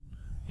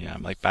Yeah,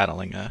 I'm like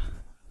battling a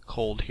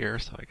cold here,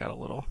 so I got a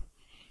little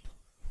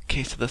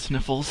case of the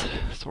sniffles,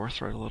 sore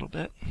throat a little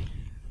bit.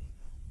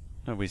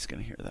 Nobody's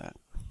gonna hear that.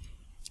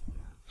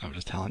 I'm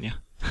just telling you.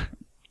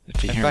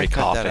 If you hear me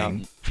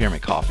coughing,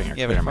 or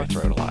clearing my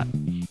throat a lot.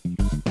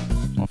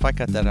 Well, if I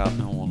cut that out,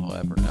 no one will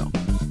ever know.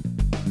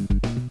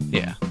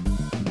 Yeah.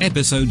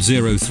 Episode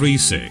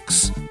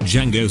 036,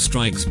 Django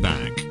Strikes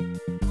Back.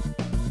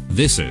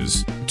 This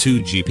is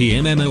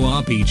 2GP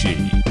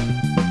MMORPG.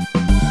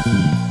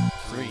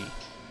 3,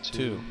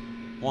 2,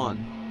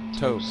 1,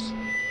 toast.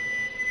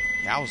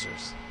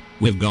 Yowzers.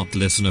 We've got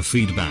listener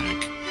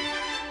feedback.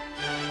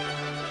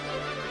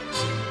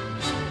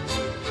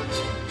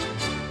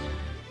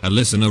 A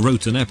listener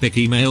wrote an epic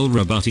email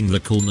rebutting the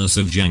coolness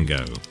of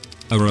Django.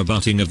 A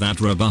rebutting of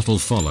that rebuttal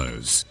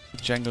follows.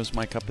 Django's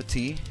my cup of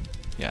tea.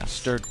 Yes.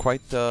 Stirred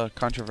quite the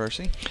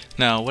controversy.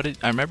 No,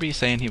 I remember you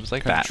saying he was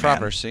like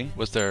Controversy. Batman.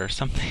 Was there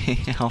something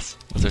else?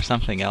 Was there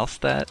something else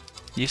that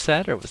you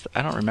said, or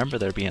I don't remember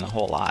there being a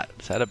whole lot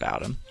said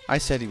about him. I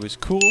said he was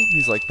cool.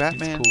 He's like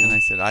Batman, cool. And I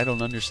said I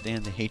don't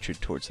understand the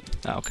hatred towards him.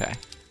 Oh, okay.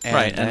 And,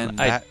 right, and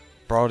that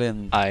brought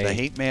in the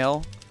hate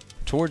mail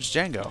towards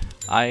Django,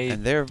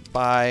 and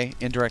thereby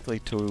indirectly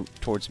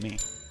towards me.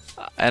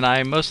 And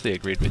I mostly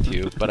agreed with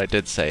you, but I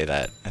did say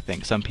that I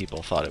think some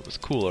people thought it was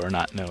cooler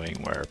not knowing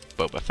where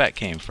Boba Fett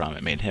came from.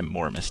 It made him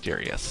more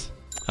mysterious.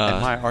 And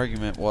my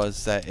argument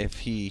was that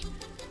if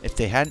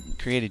they hadn't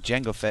created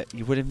Jango Fett,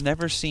 you would have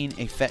never seen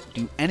a Fett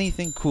do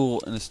anything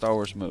cool in a Star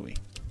Wars movie.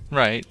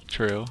 Right,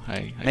 true.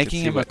 I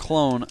Making him a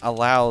clone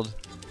allowed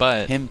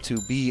him to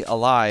be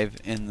alive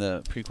in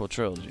the prequel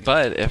trilogy.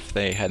 But if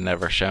they had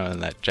never shown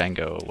that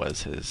Django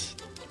was his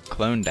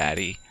clone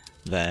daddy,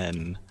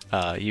 then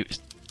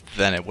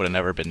it would have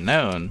never been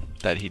known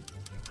that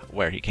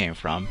where he came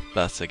from,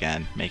 thus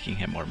again making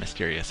him more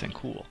mysterious and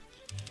cool.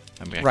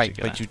 Right,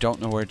 but you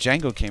don't know where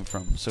Django came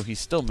from, so he's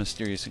still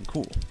mysterious and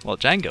cool. Well,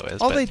 Django is,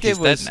 but he's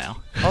dead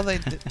now. All they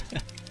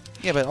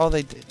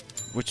did,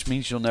 which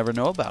means you'll never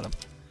know about him.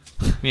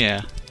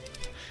 Yeah.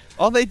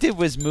 All they did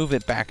was move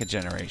it back a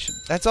generation.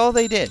 That's all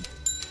they did.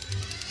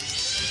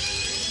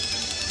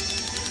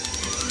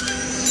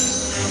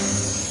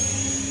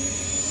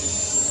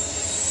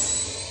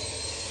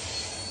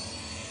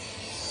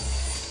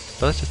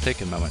 So let's just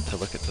take a moment to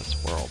look at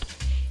this world.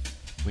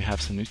 We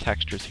have some new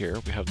textures here.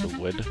 We have the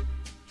wood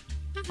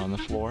on the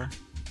floor.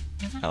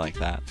 I like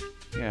that.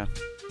 Yeah.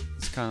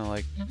 It's kind of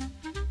like,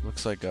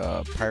 looks like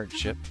a pirate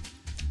ship.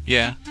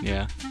 Yeah,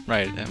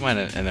 right.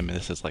 And I mean,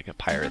 this is like a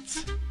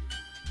Pirate's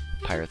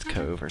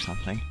Cove or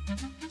something.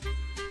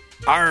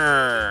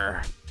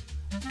 Arr!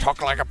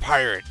 Talk like a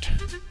pirate.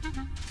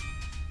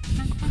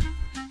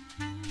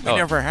 We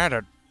never had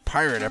a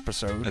pirate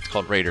episode. It's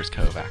called Raiders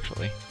Cove,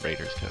 actually.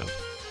 Raiders Cove.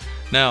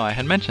 No, I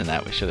had mentioned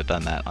that. We should have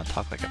done that on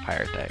Talk Like a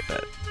Pirate Day,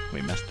 but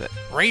we missed it.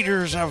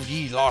 Raiders of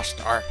Ye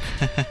Lost Ark.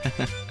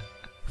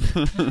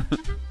 The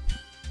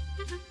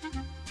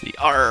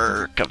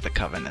Ark of the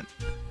Covenant.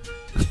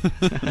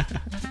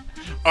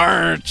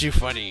 Aren't you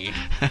funny?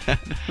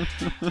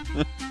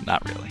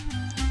 Not really.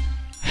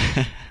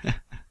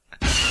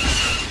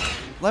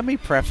 Let me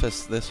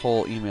preface this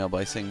whole email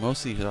by saying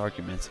most of these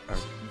arguments are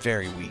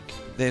very weak.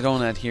 They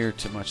don't adhere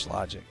to much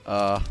logic.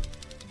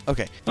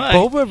 Okay.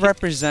 Well, Boba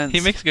represents... He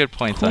makes good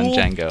points on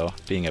Django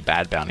being a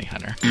bad bounty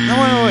hunter.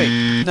 No,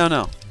 wait.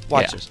 No.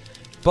 Watch this.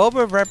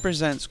 Boba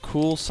represents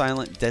cool,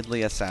 silent,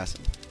 deadly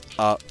assassin.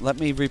 Let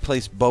me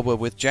replace Boba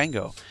with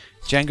Django.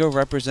 Django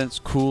represents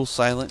cool,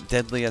 silent,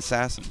 deadly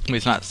assassin.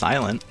 He's not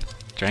silent.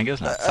 Django's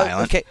not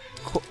silent.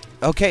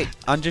 Okay,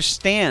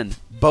 understand.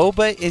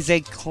 Boba is a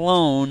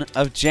clone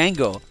of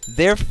Django.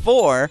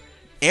 Therefore,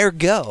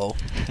 ergo,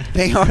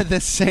 they are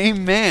the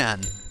same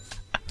man.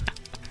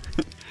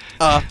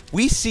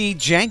 We see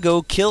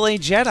Django kill a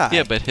Jedi.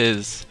 Yeah, but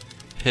his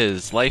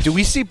life... Do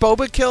we see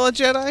Boba kill a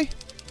Jedi?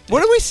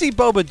 What do we see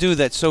Boba do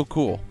that's so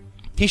cool?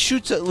 He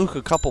shoots at Luke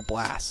a couple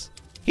blasts.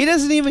 He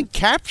doesn't even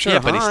capture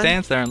Han. Yeah, but he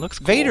stands there and looks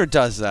cool. Vader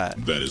does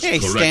that. That is he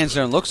stands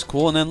there and looks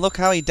cool, and then look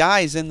how he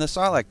dies in the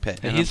Sarlacc pit.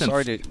 And I'm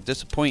sorry to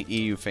disappoint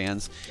EU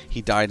fans.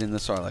 He died in the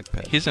Sarlacc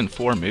pit. He's in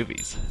 4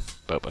 movies,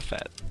 Boba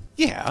Fett.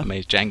 Yeah.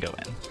 Made Django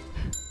in.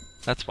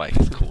 That's why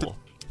he's cool.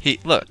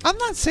 Look. I'm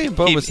not saying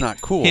Boba's not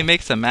cool. He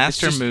makes a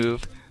master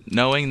move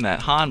knowing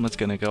that Han was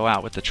going to go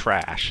out with the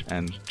trash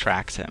and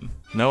tracks him.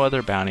 No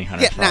other bounty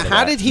hunter. Yeah, now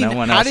how did he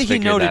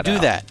know to do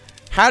that?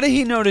 How did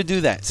he know to do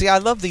that? See, I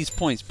love these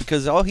points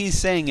because all he's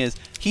saying is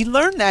he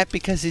learned that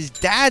because his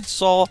dad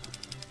saw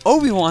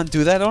Obi-Wan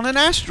do that on an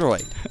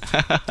asteroid.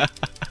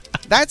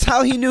 That's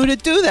how he knew to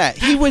do that.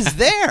 He was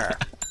there.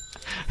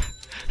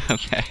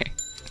 Okay.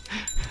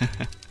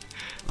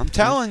 I'm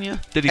telling you.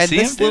 Did he see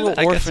him do little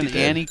it? orphan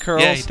Annie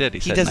curls? Yeah, he did.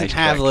 He doesn't nice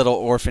have quick. little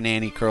orphan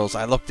Annie curls.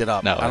 I looked it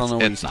up. No, I don't know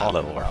what he's not talking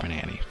little about. orphan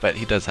Annie, but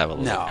he does have a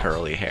little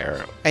curly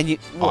hair. And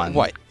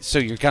what? So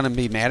you're gonna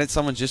be mad at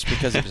someone just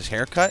because of his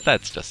haircut?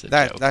 That's just a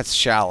joke. That's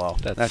shallow.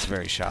 That's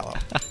very shallow.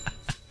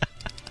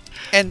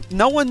 And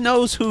no one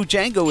knows who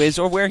Django is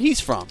or where he's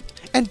from.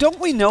 And don't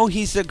we know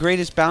he's the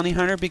greatest bounty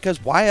hunter?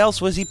 Because why else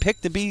was he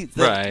picked to be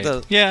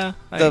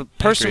the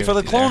person for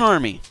the clone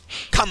army?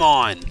 Come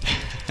on.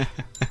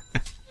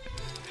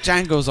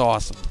 Jango's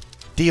awesome.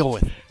 Deal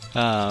with it.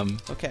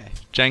 Okay.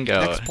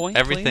 Jango, Next point,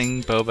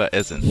 everything Boba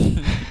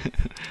isn't.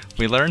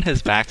 We learn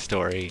his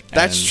backstory.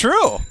 That's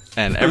true.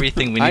 And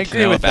everything we need to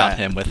know about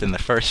him within the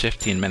first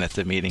 15 minutes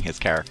of meeting his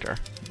character.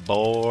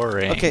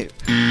 Boring. Okay.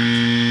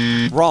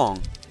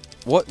 Wrong.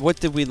 What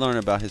did we learn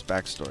about his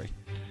backstory?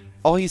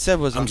 All he said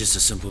was, I'm just a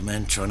simple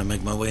man trying to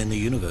make my way in the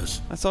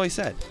universe. That's all he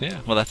said. Yeah,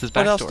 well, that's his backstory.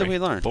 What else did we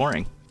learn?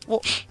 Boring.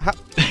 Well,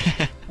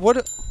 what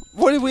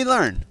did we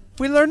learn?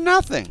 We learned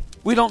nothing.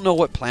 We don't know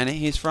what planet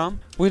he's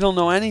from. We don't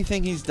know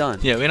anything he's done.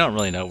 Yeah, we don't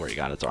really know where he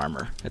got his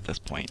armor at this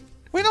point.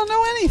 We don't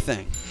know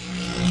anything.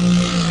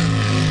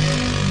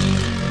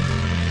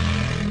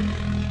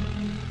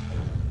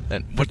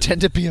 Pretend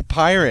to be a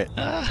pirate.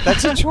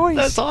 That's a choice.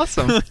 That's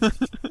awesome.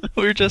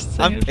 We were just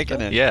saying. I'm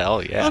picking it. Yeah,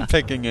 oh yeah. I'm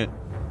picking it.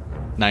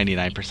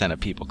 99% of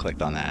people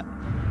clicked on that.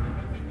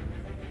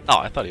 Oh,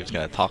 I thought he was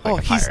going to talk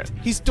like a pirate.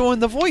 He's doing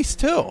the voice,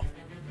 too.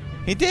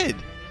 He did.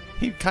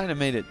 He kind of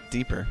made it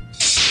deeper.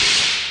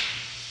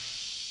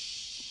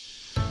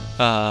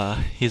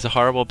 He's a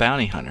horrible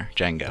bounty hunter,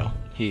 Jango.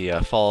 He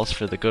falls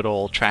for the good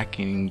old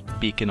tracking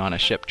beacon on a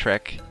ship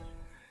trick.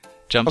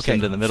 Jumps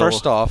into the middle.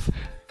 First off,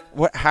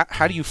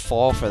 how do you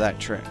fall for that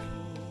trick?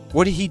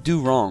 What did he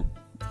do wrong?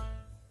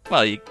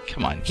 Well,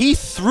 come on. He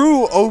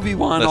threw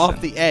Obi-Wan off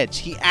the edge.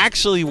 He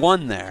actually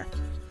won there.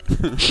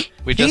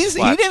 He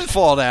didn't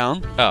fall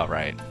down. Oh,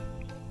 right.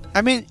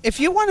 I mean,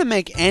 if you want to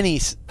make any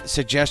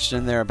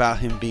suggestion there about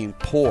him being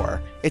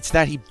poor, it's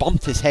that he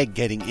bumped his head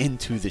getting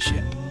into the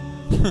ship.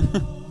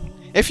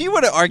 If you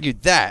would have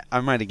argued that, I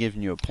might have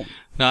given you a point.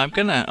 No, I'm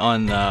gonna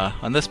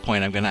on this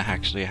point. I'm gonna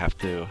actually have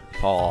to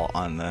fall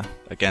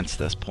against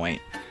this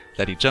point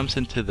that he jumps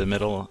into the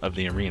middle of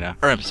the arena.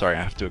 Or I'm sorry,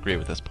 I have to agree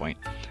with this point.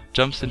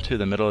 Jumps into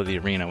the middle of the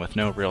arena with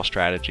no real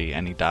strategy,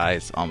 and he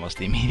dies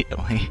almost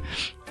immediately.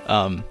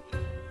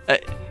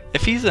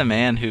 If he's a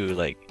man who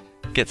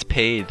gets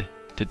paid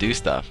to do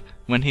stuff,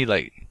 when he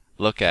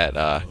look at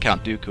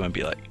Count Dooku and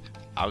be like,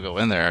 I'll go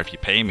in there if you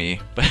pay me,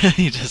 but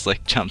he just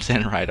jumps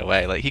in right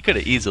away. He could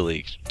have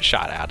easily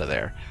shot out of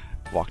there,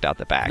 walked out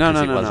the back.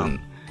 No.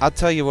 I'll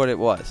tell you what it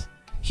was.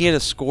 He had a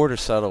score to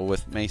settle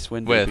with Mace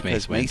Windu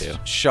because Mace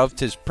shoved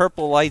his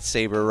purple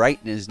lightsaber right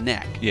in his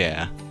neck.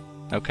 Yeah.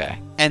 Okay.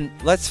 And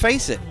let's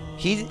face it,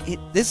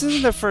 this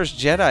isn't the first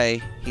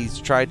Jedi he's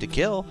tried to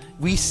kill.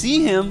 We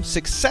see him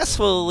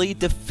successfully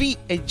defeat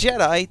a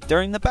Jedi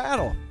during the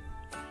battle.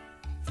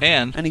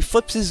 And he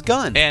flips his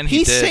gun. And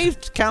he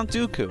saved Count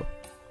Dooku.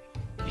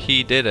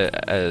 He did,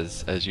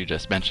 as you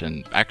just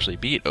mentioned, actually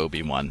beat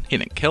Obi-Wan. He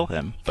didn't kill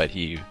him, but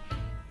he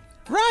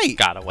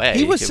got away.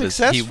 He was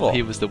successful.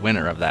 He was the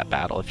winner of that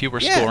battle. If you were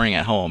scoring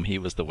at home, he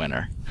was the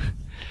winner.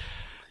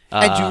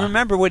 And you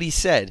remember what he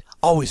said?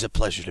 Always a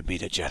pleasure to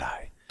meet a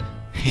Jedi.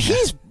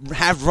 He's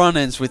had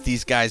run-ins with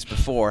these guys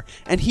before,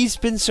 and he's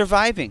been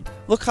surviving.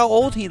 Look how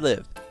old he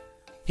lived.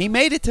 He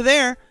made it to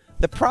there.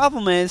 The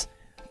problem is,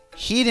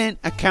 he didn't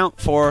account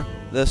for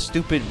the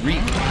stupid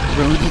reek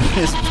ruining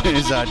his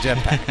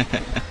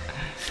jetpack.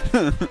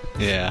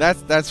 Yeah.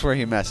 That's where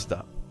he messed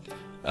up.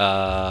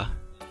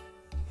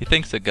 He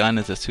thinks a gun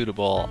is a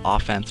suitable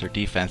offense or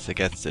defense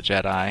against a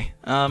Jedi.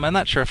 I'm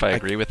not sure if I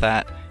agree with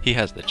that. He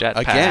has the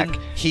jetpack. Again,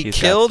 he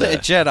killed a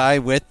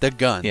Jedi with the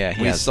gun.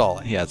 Yeah, we saw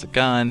it. He has a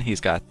gun.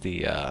 He's got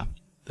the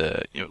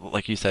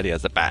like you said, he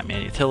has the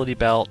Batman utility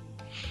belt.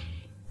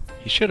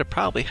 He should have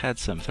probably had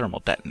some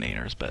thermal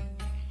detonators, but.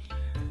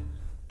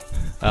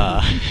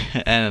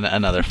 And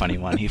another funny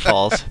one. He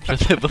falls for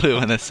the blue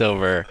and the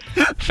silver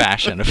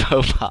fashion of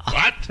Boba.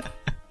 What?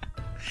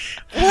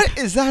 What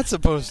is that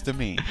supposed to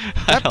mean?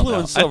 That blue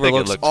and silver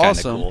looks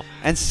awesome. Cool.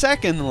 And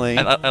secondly,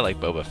 I like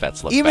Boba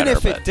Fett's look even better.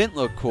 Even if it didn't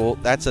look cool,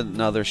 that's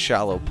another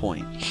shallow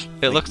point.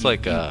 It looks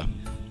like it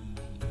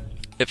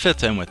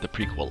fits in with the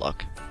prequel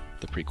look,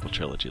 the prequel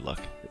trilogy look.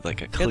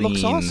 Like a clean, it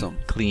looks awesome.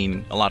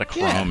 Clean, a lot of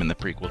chrome in the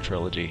prequel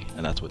trilogy,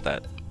 and that's what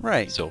that.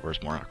 Right.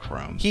 Silver's more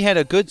chrome. He had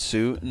a good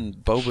suit, and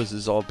Boba's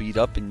is all beat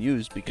up and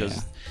used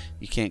because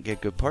you can't get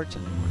good parts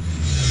anymore.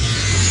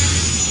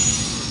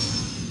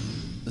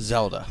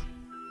 Zelda.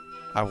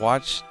 I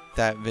watched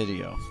that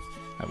video.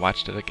 I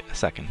watched it a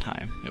second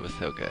time. It was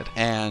so good.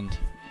 And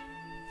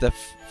the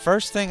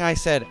first thing I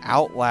said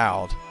out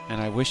loud,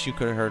 and I wish you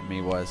could have heard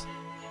me, was,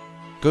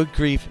 good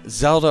grief,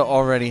 Zelda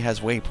already has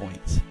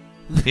waypoints.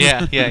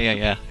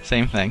 Yeah.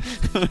 Same thing.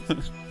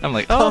 I'm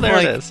like, oh, there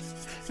it is.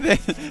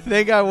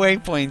 They got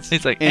waypoints.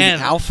 It's like, in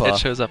and Alpha. It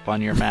shows up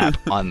on your map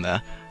on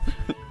the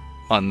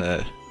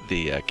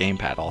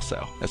gamepad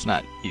also. It's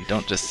not, you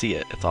don't just see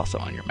it, it's also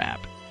on your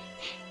map.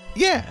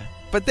 Yeah,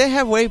 but they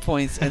have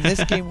waypoints, and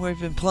this game we've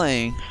been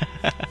playing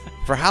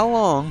for how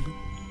long?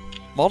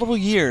 Multiple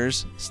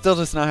years, still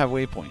does not have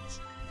waypoints.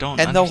 Don't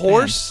and understand. The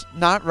horse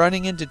not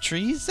running into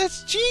trees?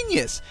 That's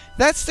genius.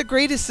 That's the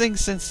greatest thing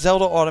since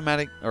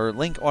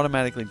Link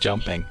automatically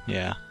jumping.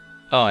 Yeah.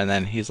 Oh, and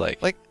then he's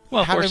like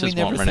well, how horses did we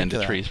never won't run think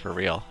into trees for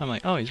real. I'm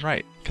like, oh, he's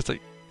right. Because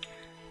if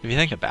you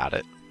think about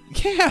it,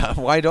 Yeah,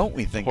 why don't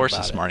we think Horse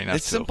about is it? smart enough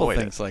It's to simple avoid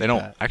things it. like They don't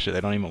that. actually.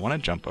 They don't even want to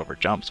jump over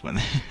jumps when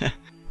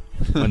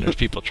when there's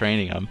people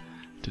training them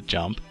to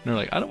jump. And they're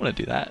like, I don't want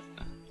to do that.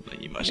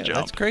 Like, you must Yeah, jump.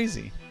 that's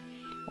crazy.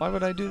 Why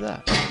would I do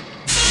that?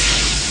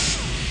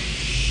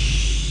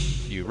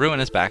 You ruin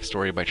his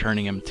backstory by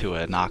turning him to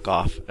a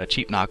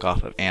cheap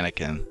knockoff of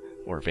Anakin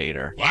or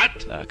Vader.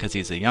 What? Because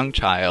he's a young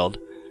child.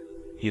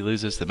 He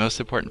loses the most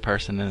important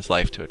person in his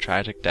life to a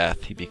tragic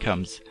death. He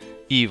becomes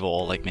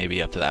evil. Like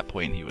maybe up to that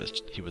point he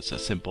was a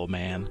simple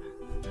man.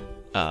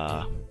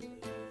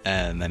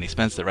 And then he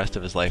spends the rest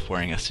of his life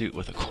wearing a suit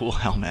with a cool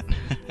helmet.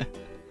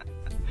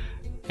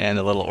 And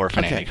the little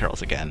orphan Annie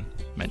curls again.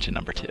 Mention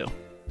number 2.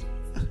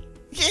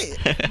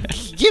 Yeah,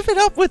 give it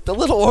up with the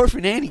little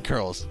orphan Annie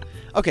curls.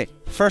 Okay,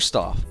 first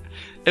off,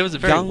 it was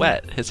very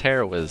wet. His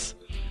hair was.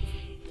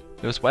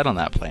 It was wet on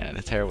that planet.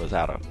 His hair was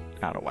out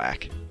of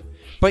whack.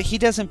 But he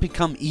doesn't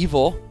become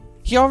evil.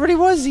 He already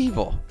was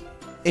evil.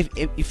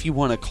 If you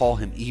want to call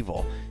him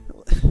evil.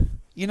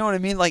 You know what I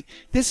mean? Like,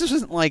 this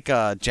isn't like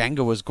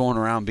Jango was going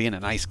around being a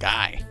nice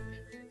guy.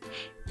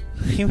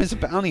 He was a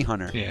bounty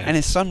hunter. Yeah. And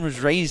his son was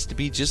raised to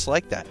be just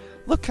like that.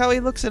 Look how he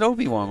looks at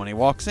Obi-Wan when he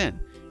walks in.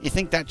 You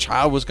think that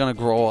child was going to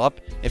grow up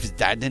if his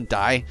dad didn't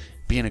die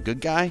being a good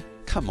guy?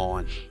 Come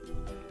on.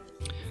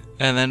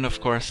 And then, of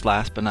course,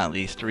 last but not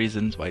least,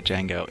 reasons why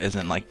Jango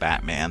isn't like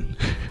Batman.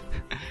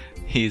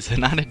 He's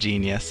not a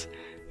genius.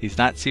 He's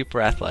not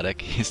super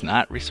athletic. He's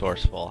not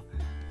resourceful.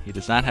 He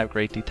does not have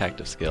great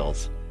detective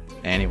skills.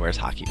 And he wears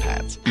hockey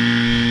pads.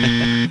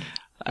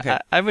 Okay,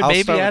 I would I'll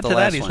maybe start with add the to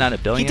that last he's one. not a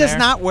billionaire. He does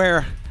not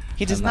wear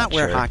I'm not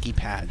sure. hockey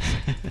pads.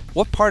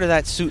 What part of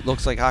that suit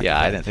looks like hockey Yeah,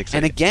 pads? I didn't think so.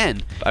 And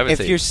again, I would if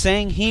say- you're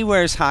saying he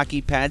wears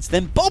hockey pads,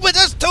 then Boba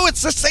does too.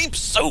 It's the same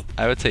suit.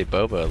 I would say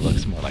Boba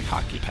looks more like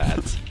hockey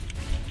pads.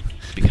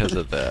 Because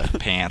of the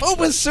pants.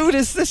 Boba's suit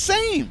is the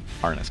same.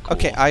 that aren't as cool.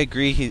 Okay, I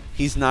agree.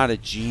 He's not a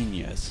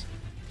genius.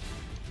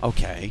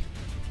 Okay.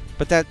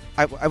 But that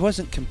I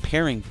wasn't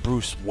comparing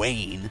Bruce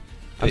Wayne.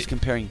 I was Wait.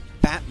 comparing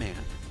Batman.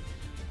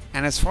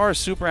 And as far as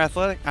super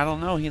athletic, I don't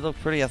know. He looked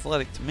pretty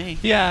athletic to me.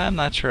 Yeah, I'm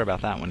not sure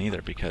about that one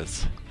either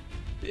because.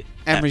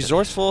 And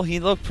resourceful. He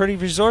looked pretty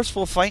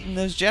resourceful fighting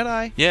those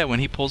Jedi. Yeah, when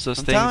he pulls those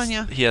I'm things, telling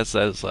ya. he has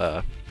those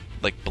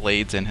like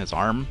blades in his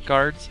arm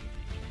guards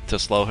to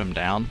slow him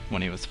down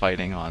when he was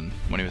fighting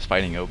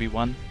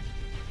Obi-Wan.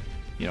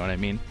 You know what I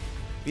mean?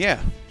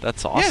 Yeah.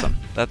 That's awesome.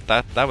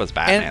 That was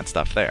Batman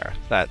stuff there.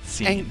 That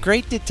scene. And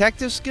great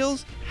detective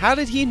skills. How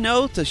did he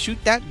know to shoot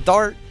that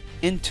dart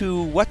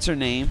into what's her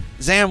name,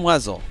 Zam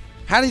Wesell?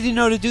 How did he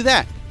know to do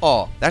that?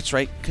 Oh, that's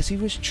right, because he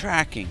was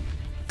tracking.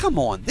 Come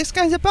on, this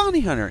guy's a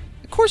bounty hunter.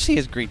 Of course he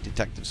has great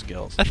detective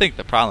skills. I think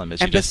the problem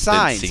is And you just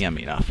besides- didn't see him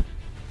enough.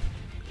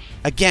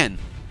 Again,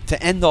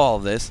 to end all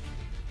of this,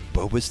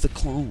 Boba's the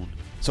clone.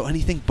 So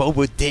anything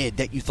Boba did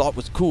that you thought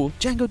was cool,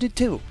 Jango did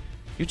too.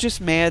 You're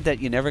just mad that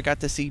you never got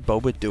to see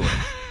Boba do it.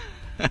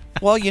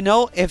 Well, you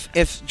know, if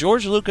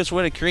George Lucas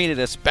would have created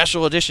a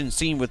special edition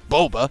scene with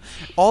Boba,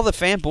 all the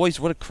fanboys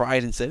would have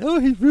cried and said, oh,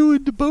 he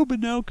ruined the Boba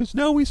now because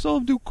now we saw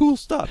him do cool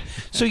stuff.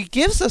 So he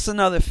gives us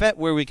another Fett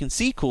where we can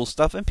see cool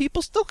stuff and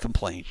people still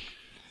complain.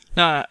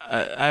 No,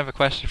 I have a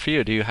question for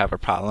you. Do you have a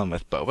problem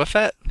with Boba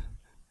Fett?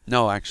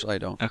 No, actually I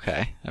don't.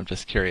 Okay, I'm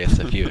just curious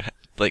if you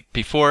like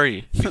before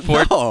you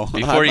No,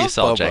 before I you love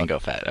saw Boba. Jango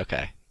Fett.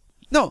 Okay.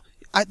 No,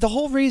 the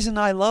whole reason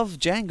I love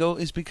Jango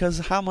is because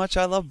of how much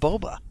I love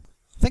Boba.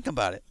 Think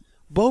about it.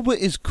 Boba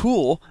is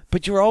cool,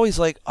 but you're always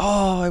like,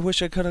 oh, I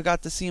wish I could have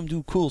got to see him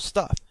do cool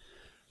stuff.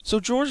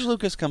 So George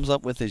Lucas comes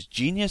up with his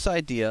genius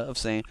idea of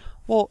saying,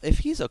 well, if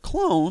he's a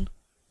clone,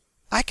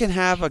 I can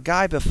have a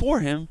guy before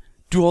him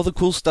do all the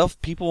cool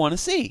stuff people want to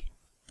see.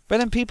 But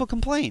then people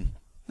complain.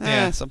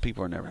 Yeah. Some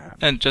people are never happy.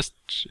 And just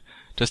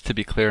to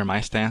be clear,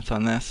 my stance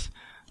on this,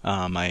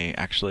 I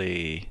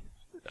actually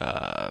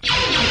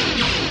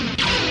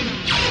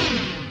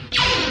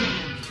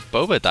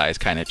Boba dies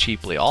kind of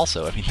cheaply.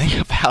 Also, if you think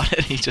about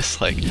it, he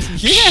just like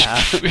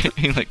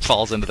he like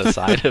falls into the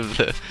side of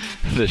the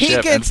He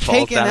ship gets and falls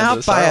taken down out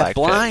into the by a Sarlacc pit.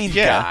 blind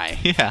guy.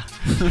 Yeah.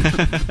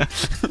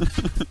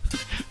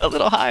 A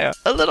little higher.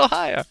 A little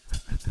higher.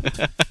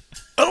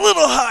 A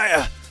little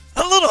higher.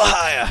 A little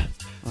higher.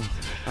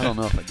 I don't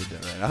know if I did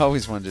that right. I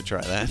always wanted to try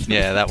that.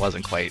 Yeah, that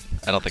wasn't quite.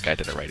 I don't think I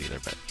did it right either.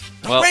 But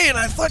well, Man,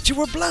 I thought you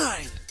were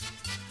blind.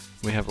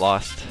 we have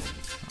lost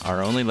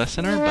our only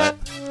listener, but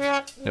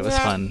it was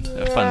fun.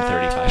 A fun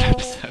 35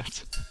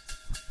 episodes.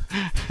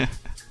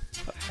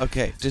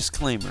 Okay,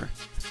 disclaimer.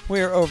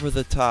 We're over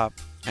the top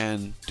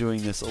and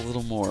doing this a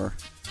little more,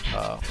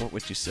 what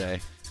would you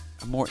say?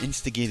 A more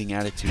instigating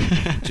attitude,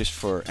 just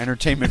for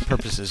entertainment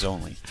purposes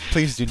only.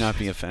 Please do not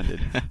be offended.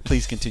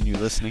 Please continue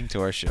listening to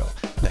our show.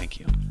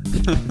 Thank you.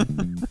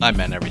 I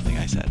meant everything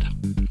I said.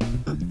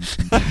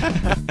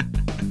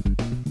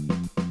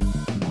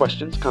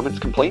 Questions, comments,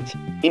 complaints?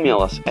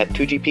 Email us at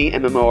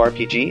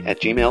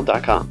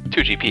 2gpmmorpg@gmail.com.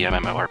 2GP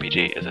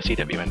MMORPG is a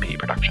CWNP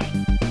production.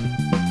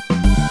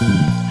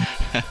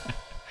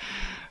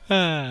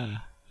 Well,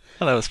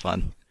 that was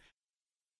fun.